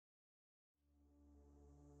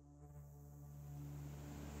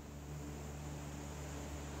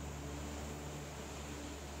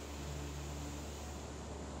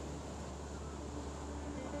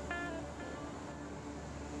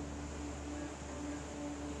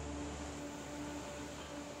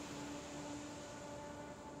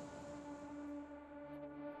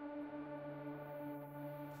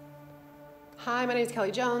Hi, my name is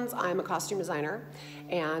Kelli Jones. I'm a costume designer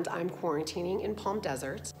and I'm quarantining in Palm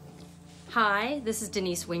Desert. Hi, this is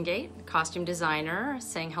Denise Wingate, costume designer,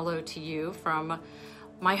 saying hello to you from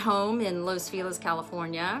my home in Los Feliz,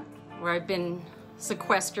 California, where I've been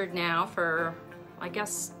sequestered now for, I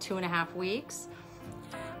guess, 2.5 weeks.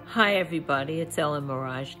 Hi everybody, it's Ella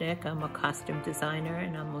Mirojnick. I'm a costume designer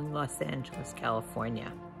and I'm in Los Angeles,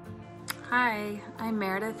 California. Hi, I'm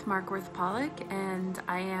Meredith Markworth-Pollack and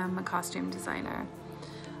I am a costume designer.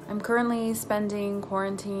 I'm currently spending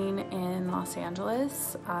quarantine in Los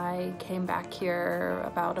Angeles. I came back here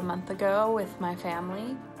about a month ago with my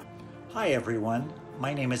family. Hi everyone,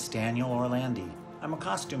 my name is Daniel Orlandi. I'm a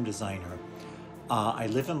costume designer. I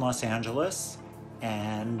live in Los Angeles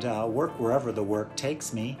and work wherever the work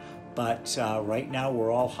takes me, but right now we're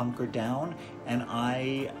all hunkered down and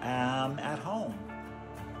I am at home.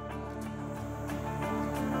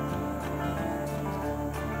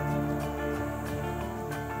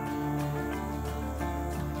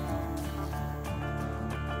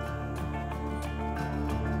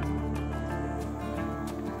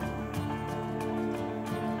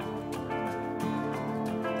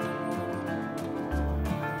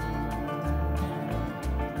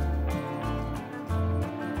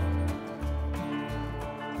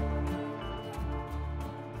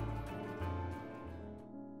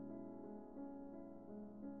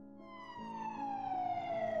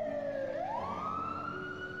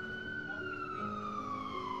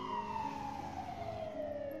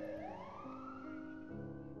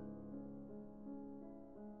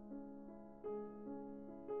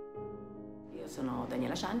 Sono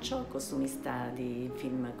Daniela Ciancio, costumista di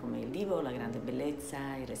film come Il Divo, La Grande Bellezza,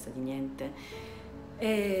 Il Resto di Niente.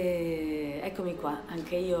 E eccomi qua,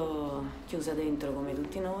 anche io chiusa dentro come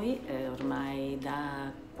tutti noi, ormai da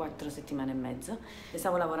 4 settimane e mezzo.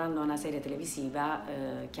 Stavo lavorando a una serie televisiva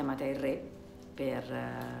chiamata Il Re per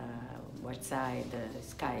Wildside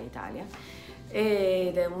Sky Italia.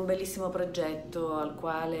 Ed è un bellissimo progetto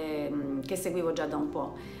che seguivo già da un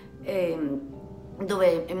po'.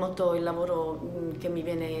 Dove è molto il lavoro che mi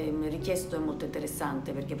viene richiesto è molto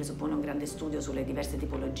interessante perché presuppone un grande studio sulle diverse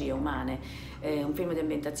tipologie umane, un film di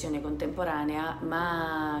ambientazione contemporanea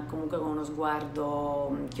ma comunque con uno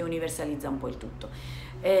sguardo che universalizza un po' il tutto.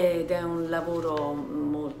 Ed è un lavoro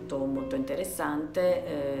molto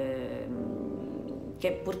interessante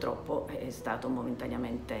che purtroppo è stato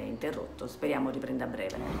momentaneamente interrotto, speriamo riprenda a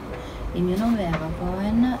breve. Il mio nome è Eva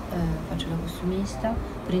Coen, faccio la costumista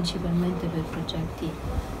principalmente per progetti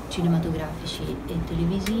cinematografici e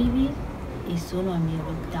televisivi e sono al mio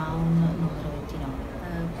lockdown numero 29.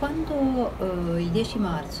 Quando il 10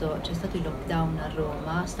 marzo c'è stato il lockdown a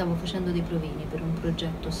Roma, stavo facendo dei provini per un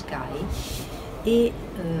progetto Sky e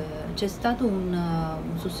c'è stato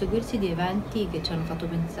un susseguirsi di eventi che ci hanno fatto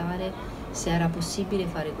pensare se era possibile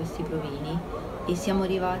fare questi provini e siamo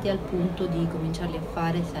arrivati al punto di cominciarli a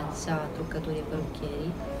fare senza truccatori e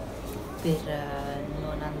parrucchieri per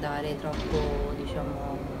non andare troppo,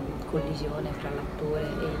 diciamo, in collisione fra l'attore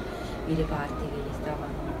e i reparti che gli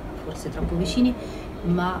stavano forse troppo vicini,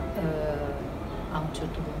 ma a un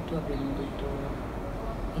certo punto abbiamo dovuto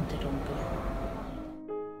interrompere.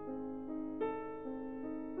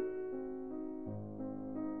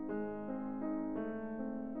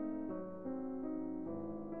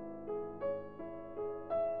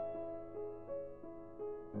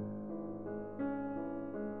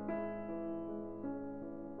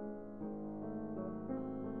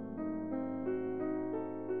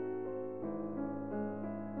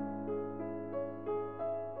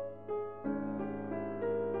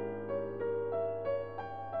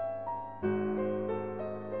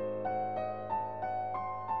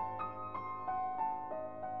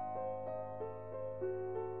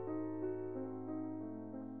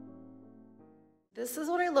 This is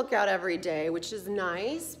what I look at every day, which is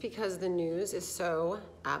nice because the news is so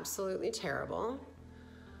absolutely terrible.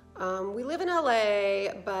 We live in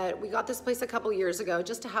LA, but we got this place a couple years ago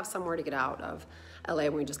just to have somewhere to get out of LA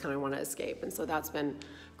when we just kind of want to escape. And so that's been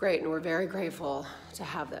great, and we're very grateful to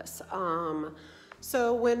have this.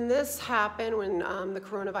 So when this happened, when the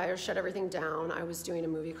coronavirus shut everything down, I was doing a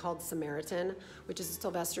movie called Samaritan, which is a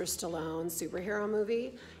Sylvester Stallone superhero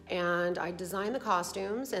movie. And I designed the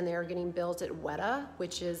costumes, and they're getting built at Weta,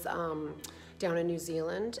 which is down in New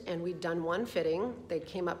Zealand. And we'd done one fitting. They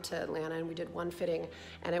came up to Atlanta, and we did one fitting,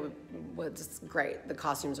 and it was great. The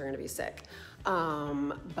costumes are gonna be sick.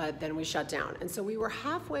 But then we shut down. And so we were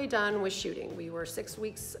halfway done with shooting. We were 6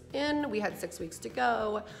 weeks in, we had 6 weeks to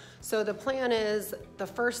go. So the plan is, the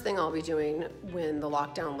first thing I'll be doing when the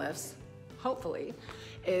lockdown lifts, hopefully,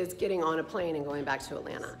 is getting on a plane and going back to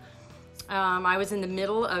Atlanta. I was in the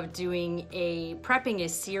middle of prepping a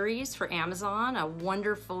series for Amazon, a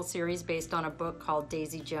wonderful series based on a book called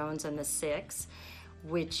Daisy Jones and the Six,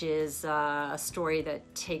 which is a story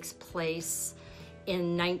that takes place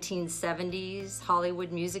in 1970s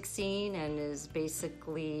Hollywood music scene and is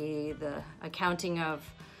basically the accounting of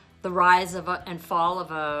the rise of and fall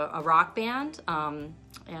of a rock band.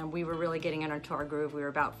 And we were really getting into our groove. We were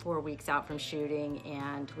about 4 weeks out from shooting,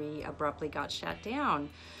 and we abruptly got shut down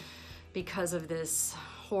because of this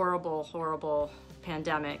horrible, horrible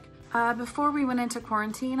pandemic. Before we went into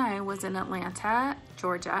quarantine, I was in Atlanta,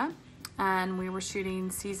 Georgia, and we were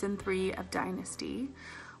shooting season 3 of Dynasty.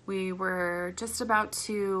 We were just about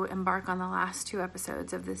to embark on the last 2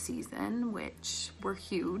 episodes of the season, which were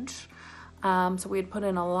huge. So we had put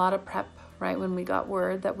in a lot of prep right when we got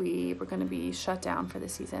word that we were going to be shut down for the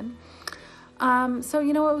season. So,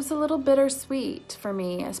 you know, it was a little bittersweet for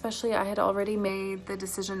me, especially I had already made the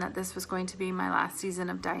decision that this was going to be my last season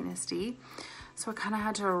of Dynasty. So I kind of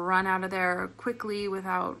had to run out of there quickly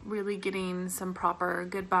without really getting some proper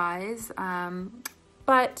goodbyes.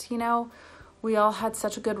 But, you know, we all had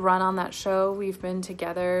such a good run on that show. We've been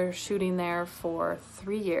together shooting there for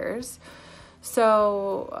 3 years.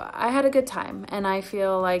 So I had a good time, and I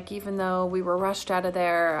feel like even though we were rushed out of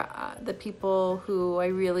there, the people who I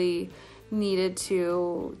really needed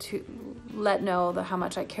to let know how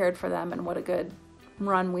much I cared for them and what a good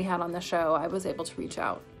run we had on the show, I was able to reach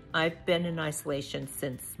out. I've been in isolation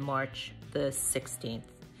since March the 16th.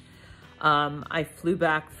 I flew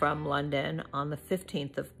back from London on the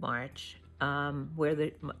 15th of March, where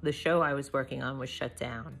the show I was working on was shut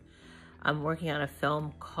down. I'm working on a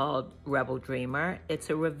film called Rebel Dreamer.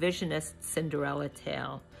 It's a revisionist Cinderella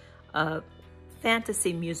tale, a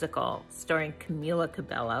fantasy musical starring Camila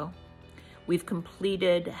Cabello. We've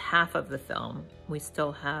completed half of the film. We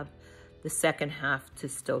still have the second half to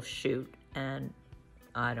still shoot, and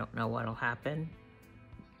I don't know what'll happen.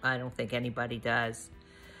 I don't think anybody does.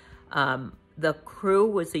 The crew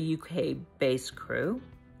was a UK-based crew.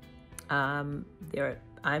 I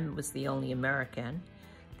was the only American.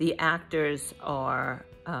 The actors are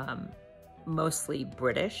mostly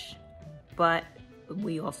British, but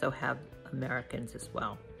we also have Americans as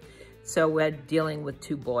well. So we're dealing with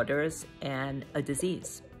 2 borders and a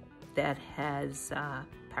disease that has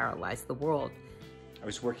paralyzed the world. I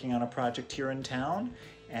was working on a project here in town,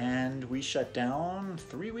 and we shut down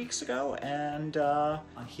 3 weeks ago, and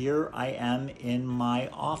here I am in my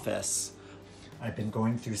office. I've been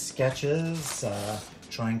going through sketches,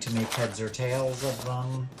 trying to make heads or tails of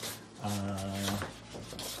them,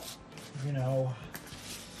 you know,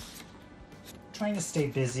 trying to stay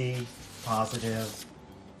busy, positive,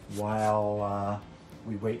 while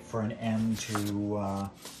we wait for an end to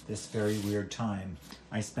this very weird time.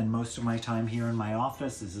 I spend most of my time here in my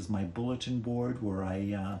office. This is my bulletin board where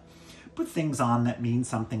I put things on that mean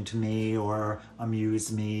something to me or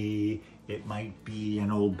amuse me. It might be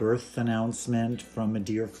an old birth announcement from a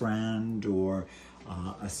dear friend, or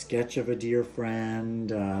a sketch of a dear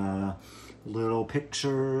friend, little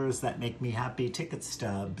pictures that make me happy, ticket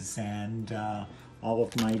stubs, and all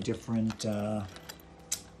of my different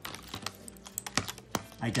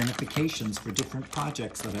identifications for different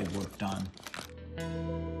projects that I've worked on.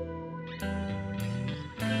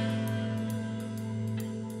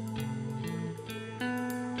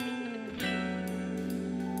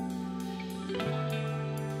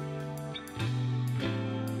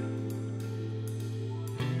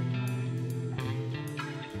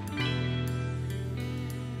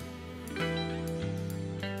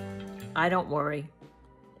 I don't worry.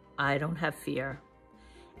 I don't have fear.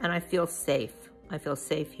 And I feel safe. I feel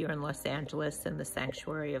safe here in Los Angeles in the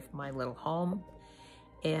sanctuary of my little home.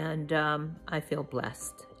 And I feel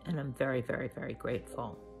blessed. And I'm very, very, very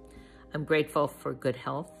grateful. I'm grateful for good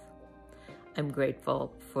health. I'm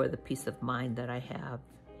grateful for the peace of mind that I have.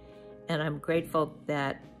 And I'm grateful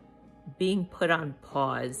that being put on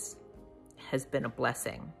pause has been a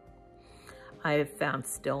blessing. I have found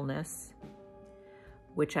stillness,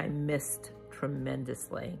 which I missed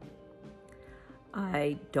tremendously.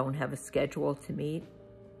 I don't have a schedule to meet.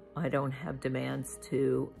 I don't have demands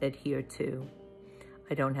to adhere to.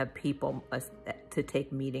 I don't have people to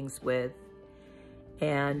take meetings with.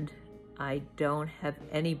 And I don't have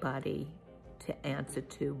anybody to answer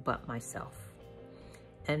to but myself.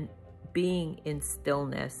 And being in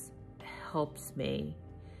stillness helps me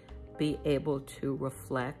be able to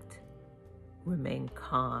reflect, remain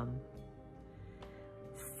calm,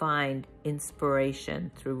 find inspiration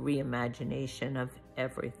through reimagination of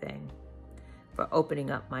everything, for opening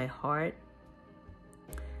up my heart,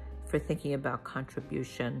 for thinking about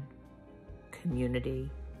contribution, community,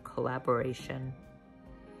 collaboration,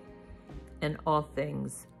 and all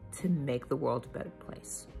things to make the world a better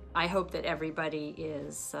place. I hope that everybody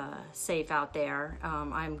is safe out there.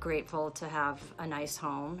 I'm grateful to have a nice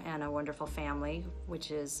home and a wonderful family,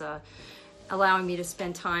 which is allowing me to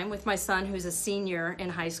spend time with my son, who's a senior in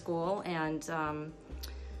high school and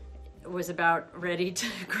was about ready to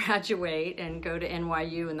graduate and go to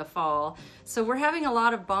NYU in the fall. So we're having a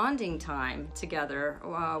lot of bonding time together,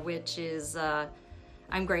 which is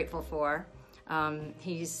I'm grateful for.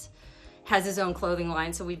 He's has his own clothing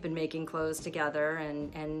line, so we've been making clothes together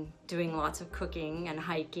and doing lots of cooking and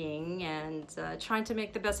hiking and trying to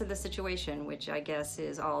make the best of the situation, which I guess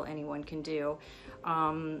is all anyone can do.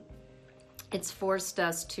 It's forced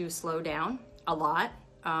us to slow down a lot,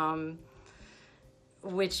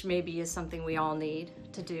 which maybe is something we all need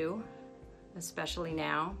to do, especially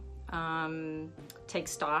now. Take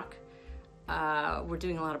stock. We're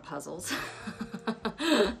doing a lot of puzzles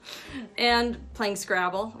and playing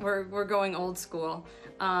Scrabble. We're going old school.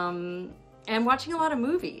 And watching a lot of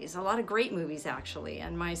movies, a lot of great movies actually.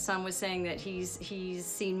 And my son was saying that he's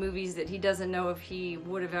seen movies that he doesn't know if he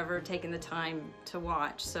would have ever taken the time to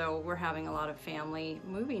watch. So we're having a lot of family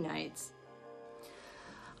movie nights.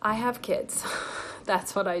 I have kids.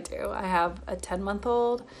 That's what I do. I have a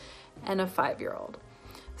 10-month-old and a 5-year-old.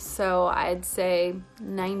 So I'd say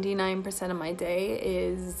 99% of my day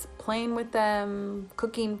is playing with them,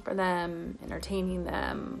 cooking for them, entertaining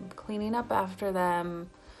them, cleaning up after them,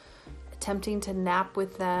 attempting to nap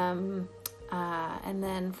with them. And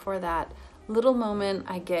then for that little moment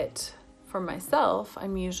I get for myself,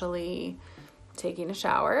 I'm usually taking a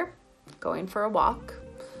shower, going for a walk,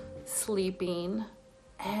 sleeping,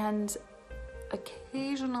 and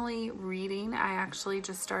occasionally reading. I actually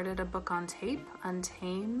just started a book on tape,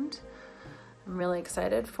 Untamed. I'm really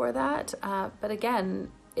excited for that. But again,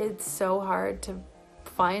 it's so hard to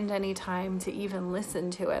find any time to even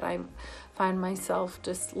listen to it. I find myself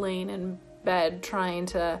just laying in bed trying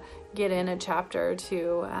to get in a chapter or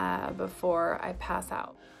two before I pass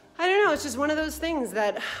out. I don't know, it's just one of those things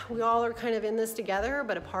that we all are kind of in this together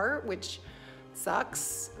but apart, which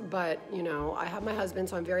sucks, but you know, I have my husband,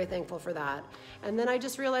 so I'm very thankful for that. And then I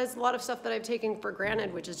just realized a lot of stuff that I've taken for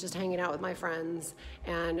granted, which is just hanging out with my friends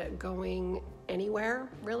and going anywhere,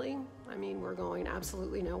 really. I mean, we're going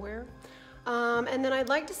absolutely nowhere. And then I'd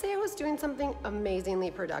like to say I was doing something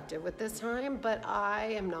amazingly productive with this time, but I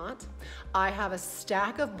am not. I have a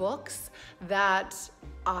stack of books that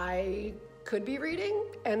I could be reading,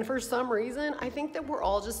 and for some reason I think that we're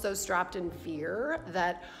all just so strapped in fear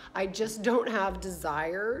that I just don't have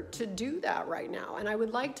desire to do that right now. And I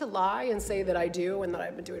would like to lie and say that I do and that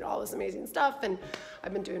I've been doing all this amazing stuff and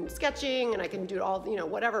I've been doing sketching and I can do all, you know,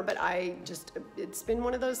 whatever, but it's been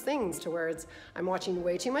one of those things to where I'm watching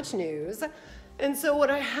way too much news. And so what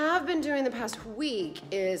I have been doing the past week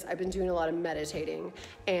is I've been doing a lot of meditating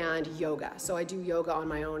and yoga. So I do yoga on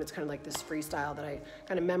my own. It's kind of like this freestyle that I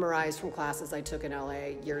kind of memorized from classes I took in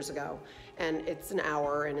LA years ago. And it's an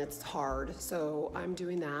hour and it's hard. So I'm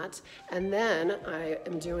doing that. And then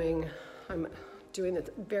I'm doing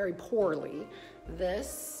it very poorly,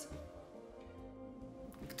 this.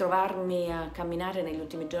 Trovarmi a camminare negli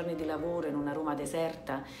ultimi giorni di lavoro in una Roma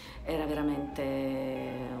deserta era veramente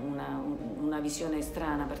una visione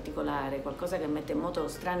strana, particolare, qualcosa che mette in moto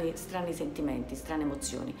strani sentimenti, strane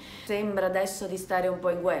emozioni. Sembra adesso di stare un po'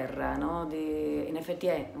 in guerra, no? In effetti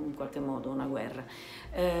è in qualche modo una guerra.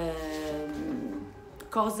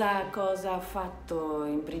 Cosa ho fatto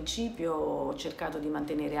in principio? Ho cercato di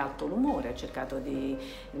mantenere alto l'umore, ho cercato di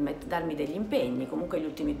darmi degli impegni. Comunque gli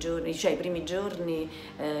ultimi giorni, cioè i primi giorni,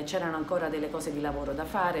 c'erano ancora delle cose di lavoro da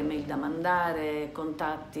fare, mail da mandare,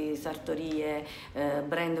 contatti, sartorie,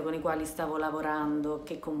 brand con i quali stavo lavorando,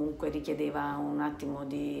 che comunque richiedeva un attimo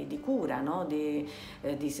di cura, no? di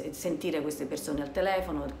sentire queste persone al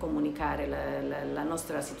telefono, comunicare la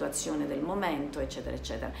nostra situazione del momento, eccetera,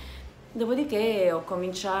 eccetera. Dopodiché ho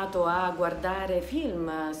cominciato a guardare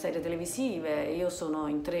film, serie televisive. Io sono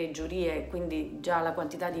in 3 giurie, quindi già la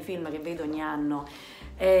quantità di film che vedo ogni anno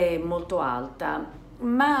è molto alta,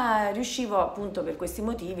 ma riuscivo appunto per questi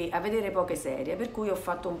motivi a vedere poche serie, per cui ho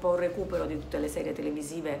fatto un po' un recupero di tutte le serie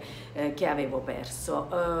televisive che avevo perso.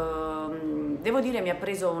 Devo dire mi ha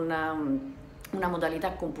preso una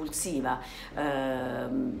modalità compulsiva,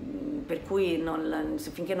 per cui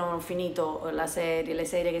finché non ho finito le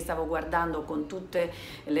serie che stavo guardando con tutte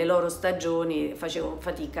le loro stagioni, facevo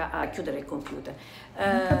fatica a chiudere il computer.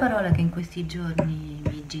 Un'altra parola che in questi giorni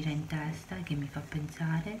mi gira in testa e che mi fa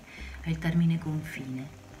pensare è il termine confine.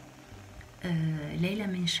 Leila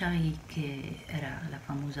Menshai, che era la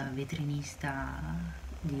famosa vetrinista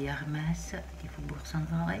di Hermès, di Faubourg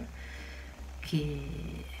Saint-Honoré,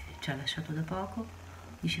 che ci ha lasciato da poco,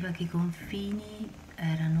 diceva che i confini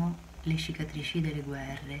erano le cicatrici delle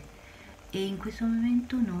guerre e in questo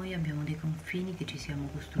momento noi abbiamo dei confini che ci siamo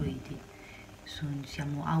costruiti,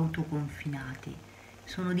 siamo autoconfinati,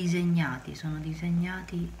 sono disegnati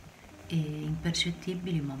e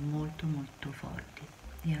impercettibili ma molto molto forti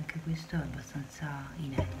e anche questo è abbastanza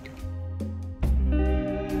inedito.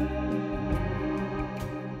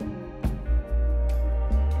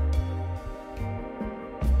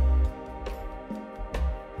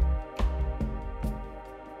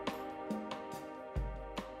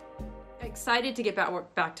 Excited to get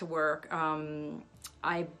back to work.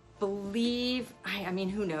 I believe, I mean,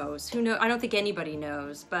 who knows? I don't think anybody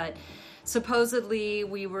knows, but supposedly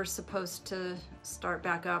we were supposed to start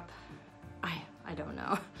back up. I don't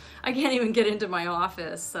know. I can't even get into my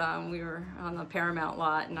office. We were on the Paramount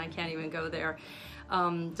lot and I can't even go there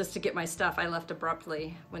just to get my stuff. I left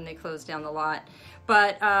abruptly when they closed down the lot.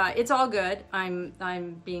 But it's all good.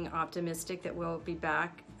 I'm being optimistic that we'll be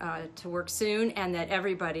back to work soon and that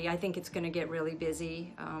everybody, I think it's going to get really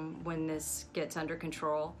busy when this gets under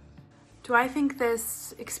control. Do I think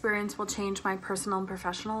this experience will change my personal and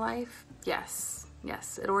professional life? Yes,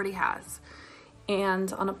 it already has.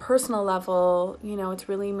 And on a personal level, you know, it's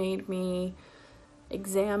really made me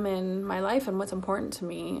examine my life and what's important to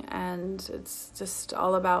me. And it's just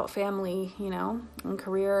all about family, you know, and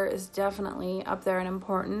career is definitely up there and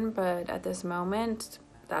important. But at this moment,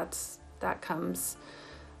 that comes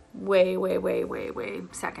way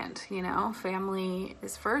second, you know. Family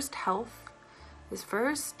is first, health is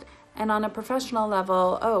first. And on a professional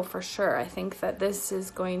level, oh, for sure, I think that this is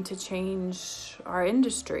going to change our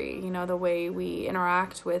industry, you know, the way we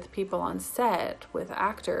interact with people on set, with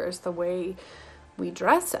actors, the way we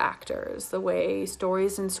dress actors, the way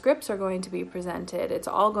stories and scripts are going to be presented. It's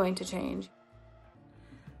all going to change.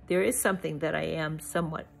 There is something that I am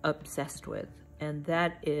somewhat obsessed with, and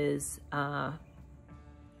that is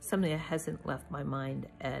something that hasn't left my mind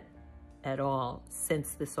at all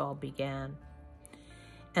since this all began.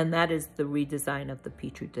 And that is the redesign of the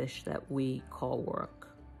Petri dish that we call work.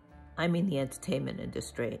 I mean the entertainment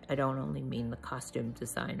industry. I don't only mean the costume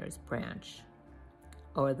designers branch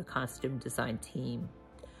or the costume design team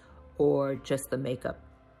or just the makeup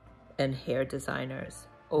and hair designers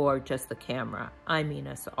or just the camera. I mean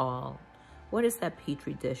us all. What is that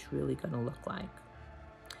Petri dish really going to look like?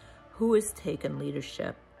 Who has taken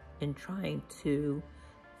leadership in trying to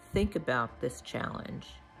think about this challenge,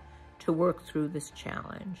 to work through this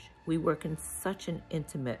challenge? We work in such an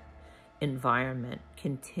intimate environment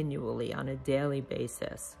continually on a daily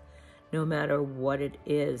basis, no matter what it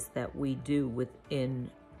is that we do within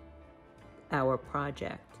our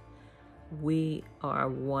project. We are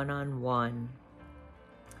one-on-one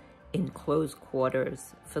in closed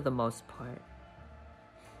quarters for the most part.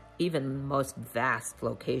 Even the most vast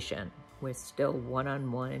location, we're still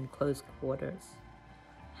one-on-one in closed quarters.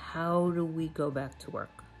 How do we go back to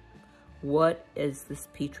work? What is this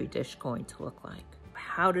Petri dish going to look like?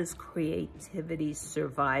 How does creativity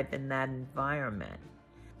survive in that environment?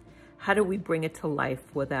 How do we bring it to life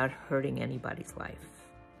without hurting anybody's life?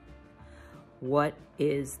 What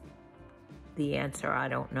is the answer? I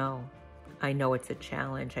don't know. I know it's a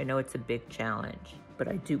challenge. I know it's a big challenge, but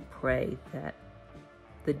I do pray that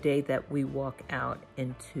the day that we walk out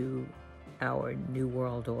into our new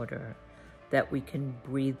world order, that we can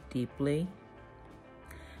breathe deeply,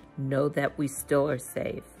 know that we still are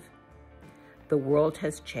safe. The world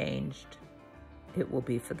has changed. It will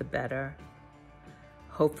be for the better.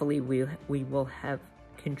 Hopefully we will have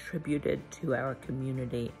contributed to our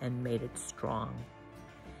community and made it strong.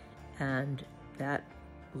 And that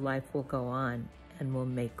life will go on and will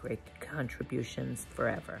make great contributions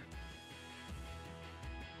forever.